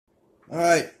All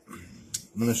right,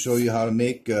 I'm going to show you how to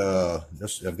make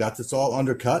this. I've got this all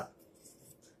undercut,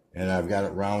 and I've got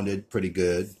it rounded pretty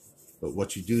good. But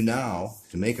what you do now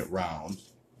to make it round,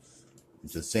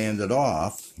 to sand it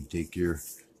off, you take your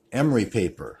emery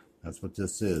paper. That's what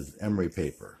this is, emery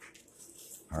paper.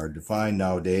 Hard to find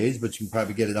nowadays, but you can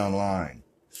probably get it online.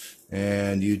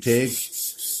 And you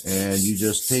just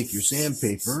take your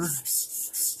sandpaper,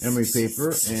 emery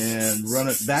paper, and run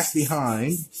it back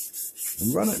behind,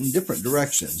 and run it in different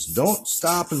directions. Don't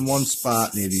stop in one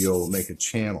spot, maybe you'll make a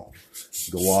channel.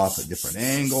 Go off at different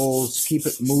angles, keep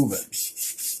it moving.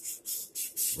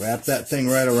 Wrap that thing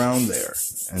right around there,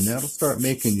 and that'll start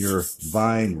making your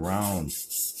vine round,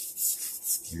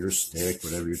 your stick,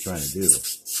 whatever you're trying to do.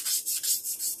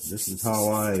 This is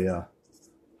how I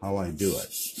do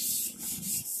it.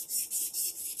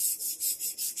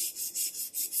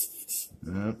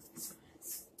 Yep.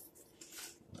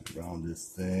 Around this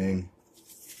thing,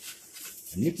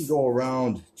 and you can go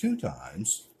around 2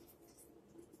 times,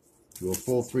 do a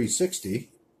full 360,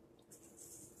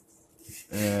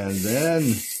 and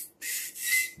then,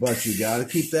 but you got to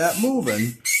keep that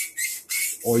moving,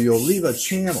 or you'll leave a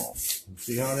channel.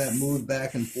 See how that moves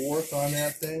back and forth on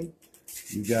that thing?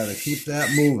 You got to keep that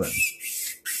moving.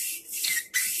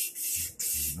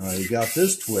 Now you got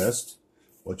this twist.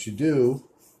 What you do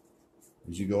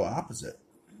is you go opposite.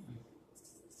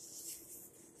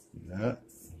 Do that.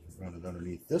 Run it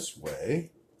underneath this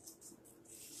way.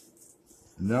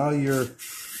 And now you're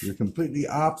completely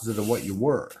opposite of what you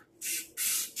were.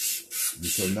 And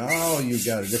so now you've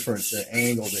got a different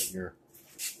angle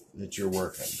that you're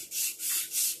working.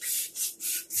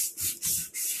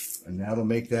 And that'll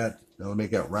make that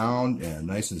round and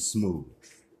nice and smooth.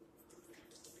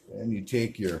 Then you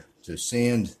take to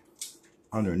sand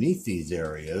underneath these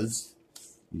areas,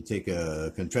 you take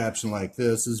a contraption like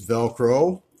this. This is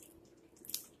Velcro.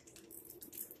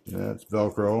 Yeah, it's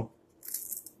Velcro.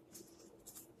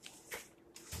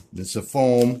 It's a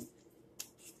foam.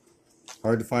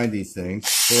 Hard to find these things.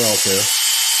 They're out there.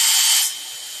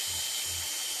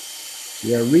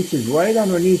 Yeah, it reaches right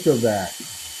underneath of that.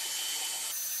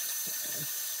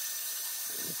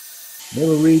 They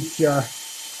will reach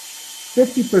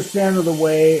 50% of the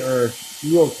way, or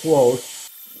real close.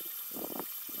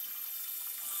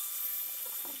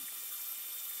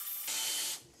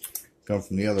 Come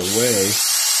from the other way,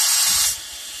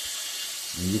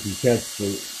 and you can catch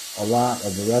a lot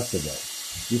of the rest of it.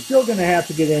 You're still going to have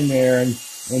to get in there and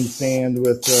sand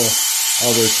with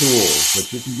other tools,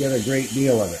 but you can get a great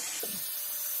deal of it.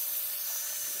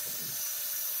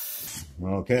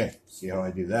 Okay, see how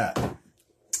I do that.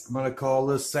 I'm going to call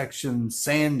this section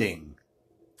sanding.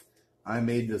 I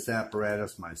made this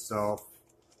apparatus myself.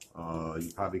 You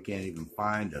probably can't even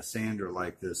find a sander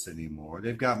like this anymore.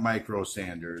 They've got micro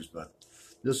sanders, but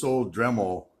this old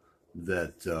Dremel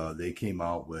that they came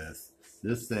out with,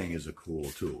 this thing is a cool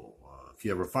tool. If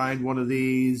you ever find one of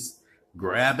these,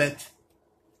 grab it.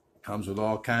 It comes with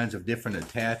all kinds of different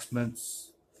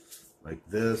attachments like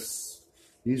this.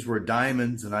 These were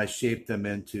diamonds, and I shaped them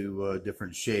into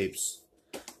different shapes.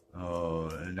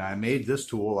 And I made this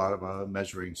tool out of a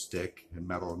measuring stick, a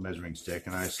metal measuring stick,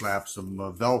 and I slapped some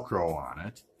Velcro on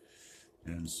it.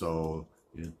 And so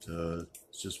it's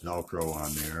just Velcro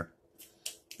on there.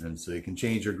 And so you can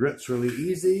change your grips really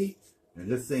easy, and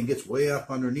this thing gets way up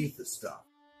underneath the stuff.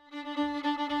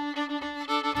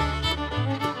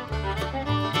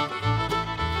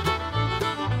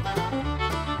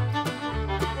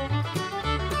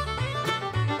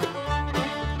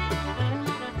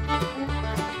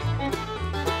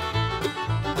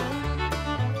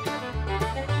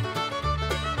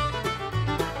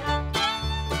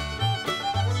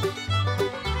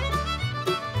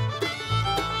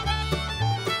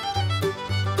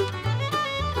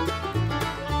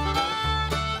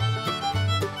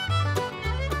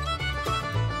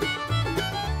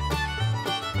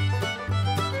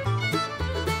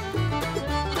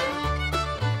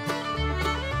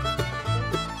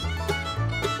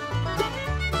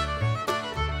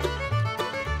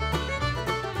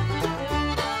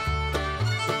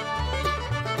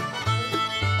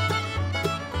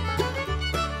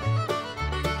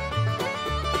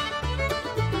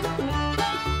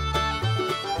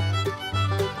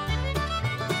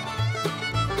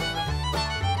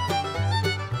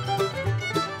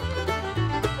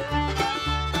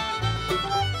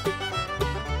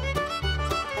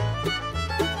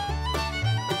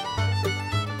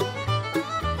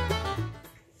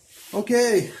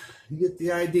 Okay, you get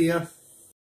the idea.